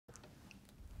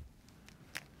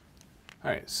All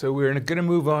right, so we're going to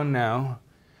move on now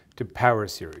to power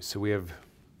series. So we have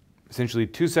essentially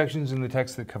two sections in the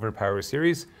text that cover power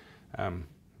series,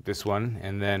 this one,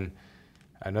 and then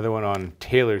another one on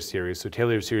Taylor series. So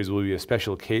Taylor series will be a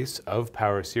special case of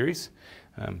power series.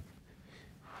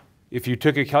 If you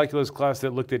took a calculus class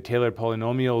that looked at Taylor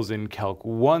polynomials in Calc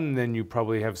 1, then you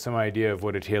probably have some idea of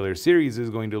what a Taylor series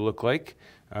is going to look like,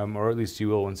 or at least you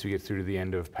will once we get through to the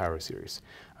end of power series.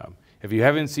 If you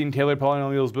haven't seen Taylor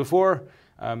polynomials before,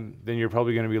 then you're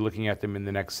probably going to be looking at them in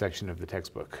the next section of the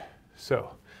textbook.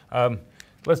 So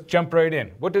let's jump right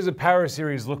in. What does a power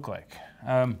series look like?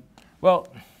 Well,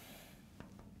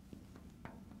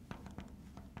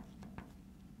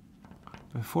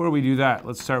 before we do that,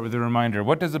 let's start with a reminder.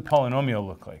 What does a polynomial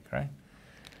look like, right?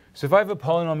 So if I have a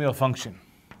polynomial function,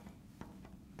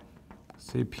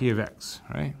 say p of x,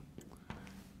 right?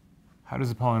 How does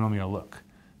a polynomial look?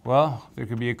 Well, there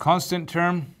could be a constant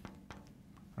term,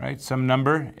 right? Some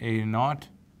number, a naught,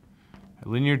 a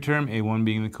linear term, a1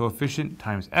 being the coefficient,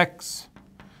 times x,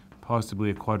 possibly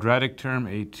a quadratic term,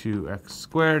 a2x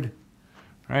squared,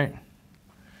 right?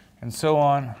 And so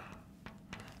on,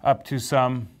 up to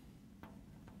some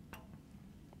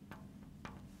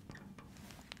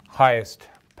highest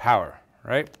power,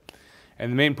 right?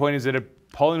 And the main point is that a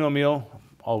polynomial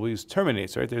always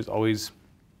terminates, right? There's always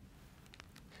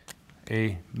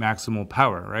a maximal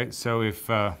power, right? So if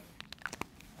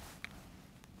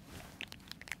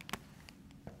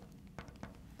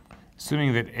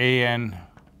assuming that an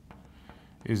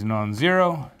is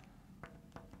non-zero,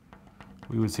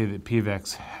 we would say that p of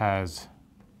x has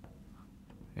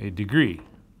a degree,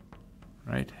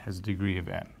 right? Has a degree of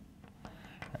n.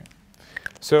 Right.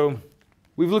 So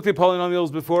we've looked at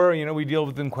polynomials before. You know, we deal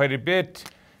with them quite a bit.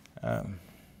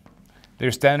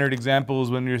 They're standard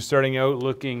examples when you're starting out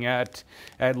looking at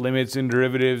limits and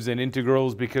derivatives and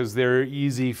integrals because they're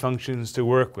easy functions to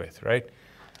work with, right?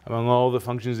 Among all the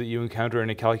functions that you encounter in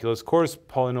a calculus course,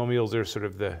 polynomials are sort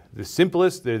of the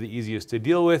simplest. They're the easiest to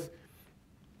deal with.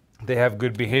 They have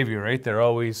good behavior, right?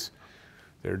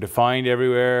 They're defined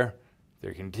everywhere.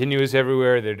 They're continuous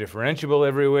everywhere. They're differentiable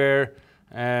everywhere.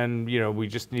 And, you know, we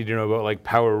just need to know about like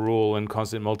power rule and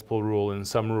constant multiple rule and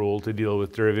sum rule to deal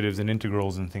with derivatives and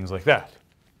integrals and things like that.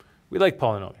 We like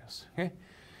polynomials, okay?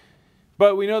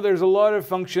 But we know there's a lot of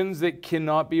functions that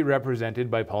cannot be represented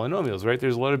by polynomials, right?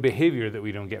 There's a lot of behavior that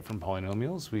we don't get from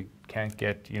polynomials. We can't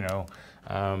get, you know,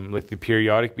 like the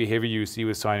periodic behavior you see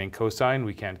with sine and cosine.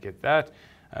 We can't get that.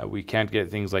 We can't get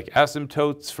things like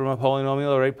asymptotes from a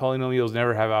polynomial, right? Polynomials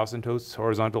never have asymptotes,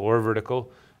 horizontal or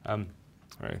vertical.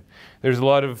 Right. There's a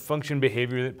lot of function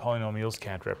behavior that polynomials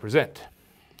can't represent.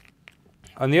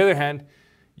 On the other hand,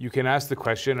 you can ask the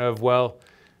question of, well,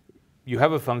 you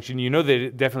have a function, you know that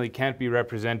it definitely can't be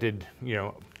represented, you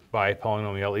know, by a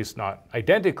polynomial, at least not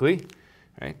identically,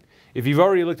 right? If you've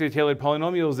already looked at tailored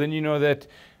polynomials, then you know that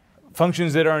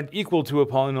functions that aren't equal to a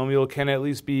polynomial can at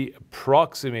least be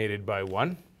approximated by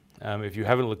one. If you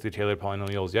haven't looked at tailored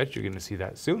polynomials yet, you're going to see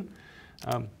that soon.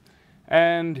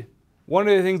 And one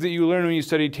of the things that you learn when you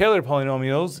study Taylor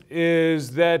polynomials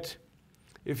is that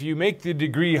if you make the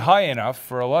degree high enough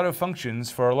for a lot of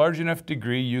functions, for a large enough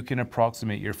degree, you can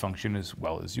approximate your function as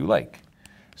well as you like.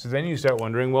 So then you start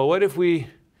wondering, well, what if we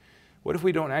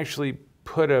don't actually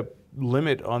put a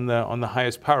limit on the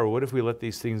highest power? What if we let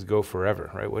these things go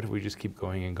forever, right? What if we just keep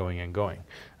going and going and going?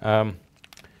 And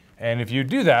if you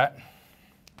do that,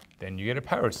 then you get a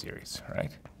power series,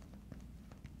 right?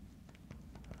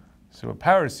 So a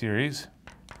power series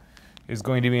is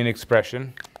going to be an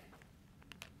expression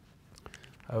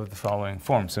of the following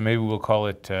form. So maybe we'll call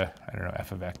it, I don't know,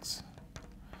 f of x,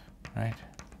 right?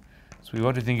 So we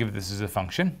want to think of this as a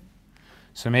function.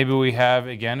 So maybe we have,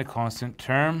 again, a constant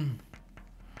term,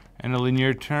 and a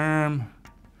linear term,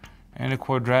 and a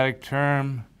quadratic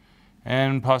term,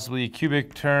 and possibly a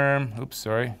cubic term. Oops,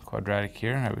 sorry, quadratic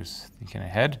here. I was thinking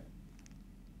ahead.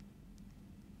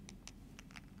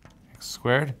 X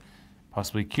squared.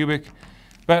 Possibly cubic,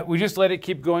 but we just let it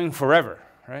keep going forever,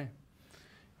 right?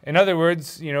 In other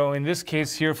words, you know, in this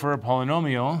case here for a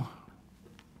polynomial,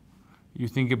 you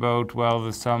think about, well,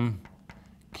 the sum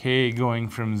k going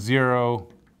from 0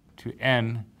 to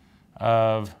n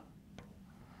of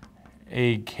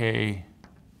ak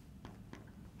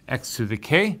x to the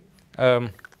k.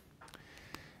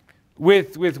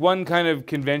 With one kind of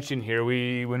convention here,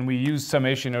 when we use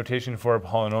summation notation for a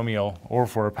polynomial or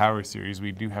for a power series,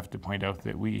 we do have to point out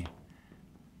that we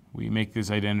make this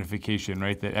identification,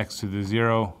 right, that x to the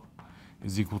 0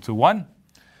 is equal to 1.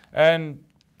 And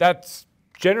that's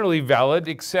generally valid,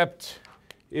 except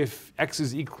if x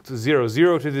is equal to 0.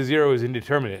 0 to the 0 is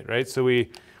indeterminate, right? So we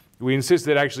we insist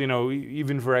that actually,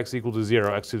 even for x equal to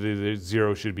 0, x to the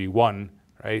 0 should be 1,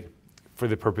 right, for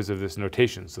the purpose of this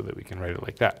notation, so that we can write it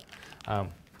like that. And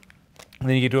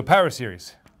then you get to a power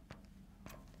series.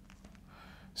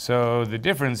 So the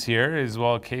difference here is,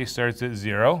 well, k starts at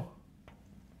 0.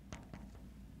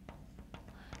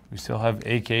 We still have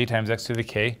ak times x to the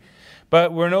k.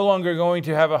 But we're no longer going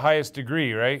to have a highest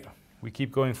degree, right? We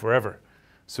keep going forever.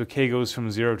 So k goes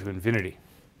from 0 to infinity.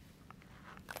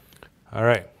 All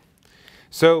right.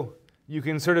 So you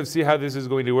can sort of see how this is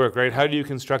going to work, right? How do you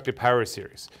construct a power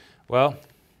series? Well,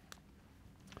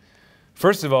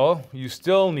 first of all, you'll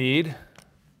still need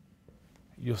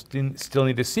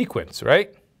a sequence,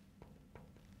 right?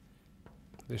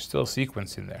 There's still a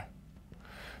sequence in there.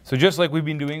 So just like we've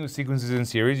been doing with sequences in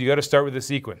series, you got to start with a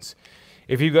sequence.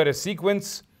 If you've got a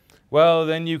sequence, well,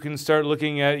 then you can start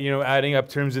looking at, adding up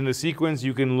terms in the sequence.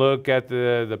 You can look at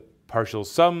the partial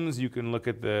sums. You can look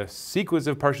at the sequence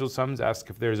of partial sums, ask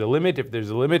if there's a limit. If there's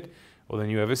a limit, well, then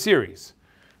you have a series,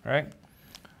 right?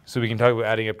 So we can talk about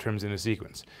adding up terms in a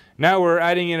sequence. Now we're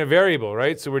adding in a variable,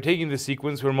 right? So we're taking the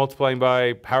sequence, we're multiplying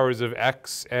by powers of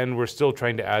x, and we're still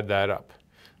trying to add that up.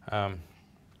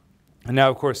 And now,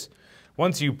 of course,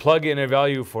 once you plug in a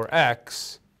value for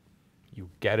x, you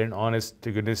get an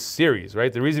honest-to-goodness series,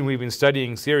 right? The reason we've been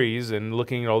studying series and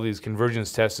looking at all these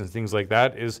convergence tests and things like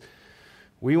that is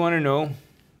we want to know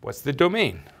what's the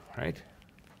domain, right?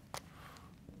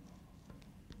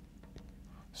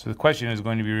 So the question is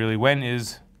going to be really, when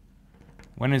is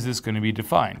this going to be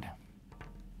defined?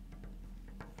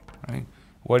 Right?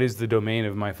 What is the domain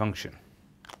of my function?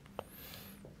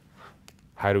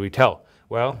 How do we tell?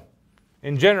 Well,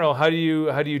 in general, how do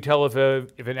you tell if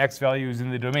an x value is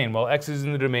in the domain? Well, x is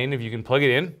in the domain if you can plug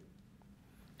it in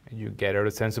and you get out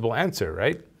a sensible answer,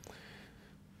 right?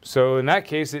 So in that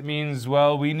case, it means,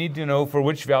 well, we need to know for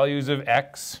which values of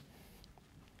x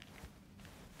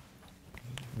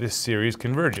this series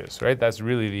converges, right? That's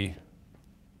really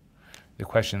the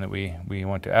question that we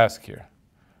want to ask here.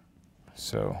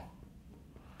 So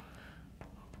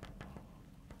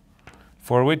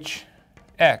for which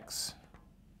x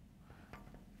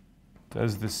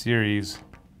does the series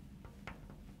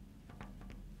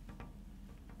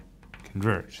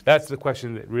converge? That's the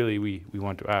question that really we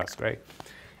want to ask, right?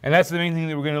 And that's the main thing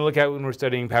that we're going to look at when we're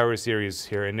studying power series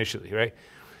here initially, right?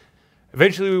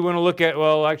 Eventually we want to look at,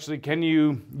 well, actually, can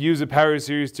you use a power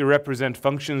series to represent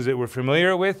functions that we're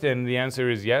familiar with? And the answer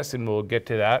is yes, and we'll get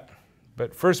to that.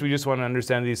 But first we just want to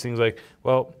understand these things like,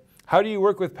 well, how do you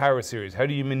work with power series? How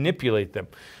do you manipulate them?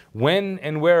 When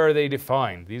and where are they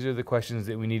defined? These are the questions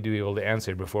that we need to be able to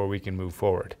answer before we can move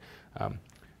forward.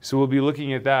 So we'll be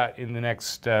looking at that in the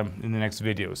next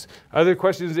videos. Other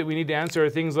questions that we need to answer are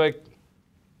things like,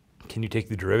 can you take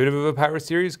the derivative of a power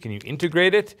series? Can you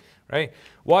integrate it? Right?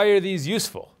 Why are these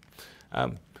useful?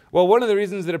 Well, one of the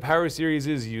reasons that a power series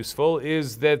is useful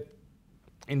is that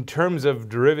in terms of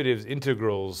derivatives,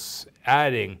 integrals,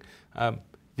 adding,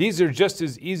 these are just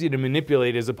as easy to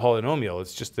manipulate as a polynomial.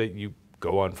 It's just that you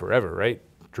go on forever, right?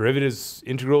 Derivatives,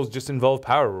 integrals just involve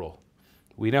power rule.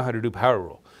 We know how to do power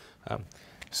rule.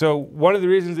 So one of the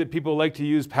reasons that people like to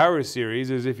use power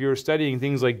series is if you're studying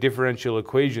things like differential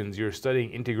equations, you're studying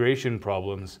integration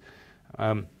problems,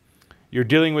 you're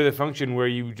dealing with a function where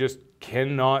you just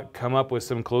cannot come up with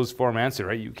some closed form answer,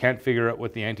 right? You can't figure out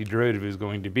what the antiderivative is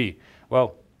going to be.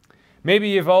 Well,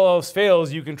 maybe if all else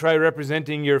fails, you can try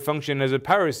representing your function as a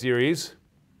power series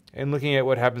and looking at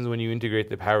what happens when you integrate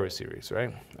the power series,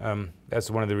 right?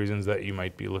 That's one of the reasons that you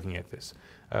might be looking at this.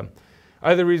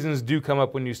 Other reasons do come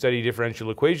up when you study differential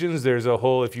equations. There's a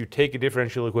whole, if you take a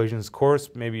differential equations course,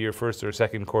 maybe your first or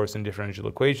second course in differential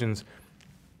equations,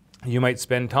 you might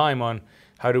spend time on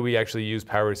how do we actually use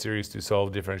power series to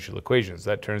solve differential equations.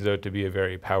 That turns out to be a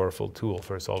very powerful tool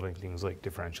for solving things like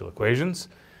differential equations.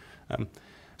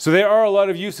 So there are a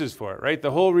lot of uses for it, right? The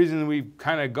whole reason we've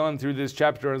kind of gone through this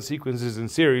chapter on sequences and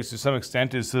series to some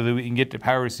extent is so that we can get to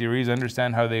power series,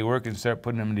 understand how they work, and start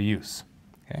putting them into use.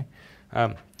 Okay?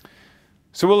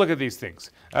 So we'll look at these things.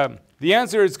 The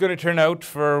answer is going to turn out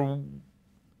for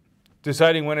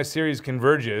deciding when a series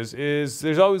converges is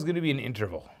there's always going to be an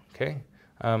interval. Okay?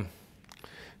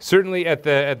 Certainly at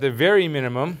the very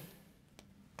minimum,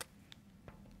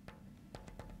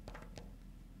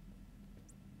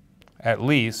 at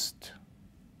least,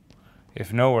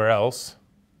 if nowhere else,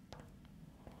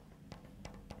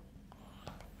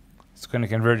 it's going to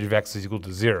converge if x is equal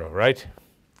to 0, right?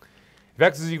 If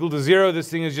x is equal to 0, this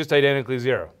thing is just identically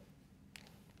 0.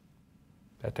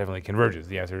 That definitely converges.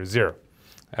 The answer is 0.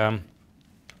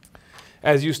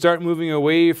 As you start moving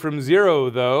away from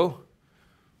 0, though,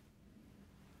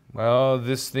 Well,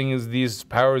 this thing is, these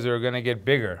powers are going to get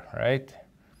bigger, right?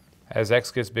 As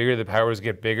x gets bigger, the powers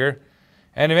get bigger.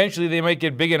 And eventually they might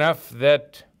get big enough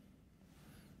that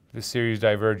the series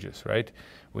diverges, right?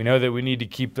 We know that we need to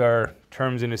keep our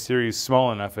terms in a series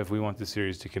small enough if we want the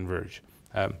series to converge.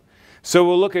 So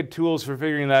we'll look at tools for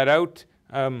figuring that out.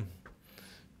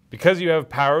 Because you have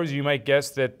powers, you might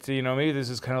guess that, maybe this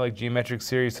is kind of like geometric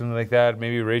series, something like that.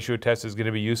 Maybe a ratio test is going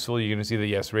to be useful. You're going to see that,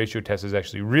 yes, ratio test is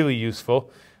actually really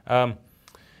useful.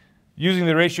 Using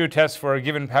the ratio test for a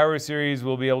given power series,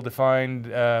 we'll be able to find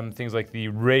things like the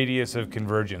radius of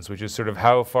convergence, which is sort of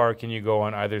how far can you go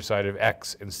on either side of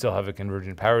x and still have a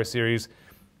convergent power series.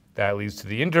 That leads to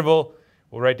the interval.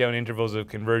 We'll write down intervals of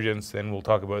convergence, then we'll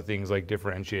talk about things like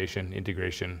differentiation,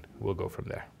 integration. We'll go from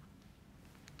there.